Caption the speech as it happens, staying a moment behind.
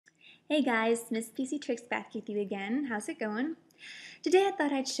Hey guys, Miss PC Tricks back with you again. How's it going? Today I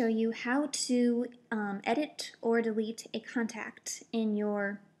thought I'd show you how to edit or delete a contact in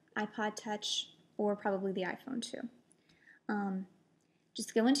your iPod Touch or probably the iPhone too.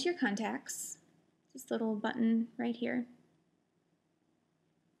 Just go into your contacts, this little button right here,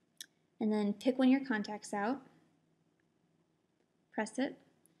 and then pick one of your contacts out, press it.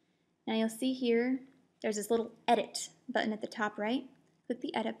 Now you'll see here there's this little edit button at the top right. Click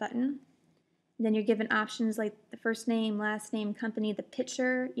the edit button. Then you're given options like the first name, last name, company, the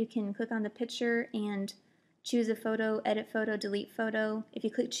picture. You can click on the picture and choose a photo, edit photo, delete photo. If you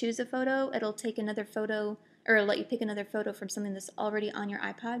click choose a photo, it'll take another photo or it'll let you pick another photo from something that's already on your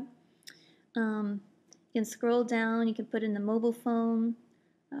iPod. You can scroll down, you can put in the mobile phone,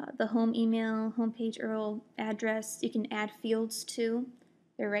 the home email, homepage URL, address. You can add fields too.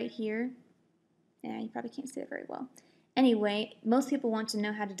 They're right here. Yeah, you probably can't see it very well. Anyway, most people want to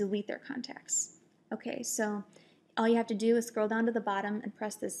know how to delete their contacts. Okay, so all you have to do is scroll down to the bottom and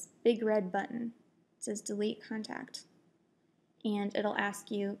press this big red button. It says delete contact. And it'll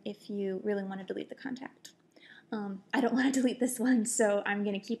ask you if you really want to delete the contact. I don't want to delete this one, so I'm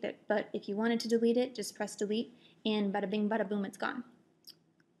going to keep it. But if you wanted to delete it, just press delete, and bada bing, bada boom, it's gone.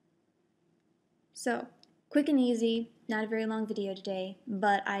 So, quick and easy, not a very long video today,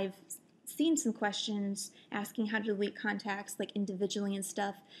 but I've seen some questions asking how to delete contacts like individually and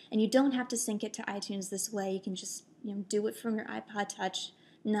stuff, and you don't have to sync it to iTunes this way. You can just do it from your iPod Touch.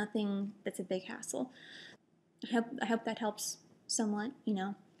 Nothing that's a big hassle. I hope that helps somewhat.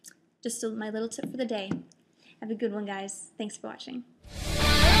 Just my little tip for the day. Have a good one, guys. Thanks for watching.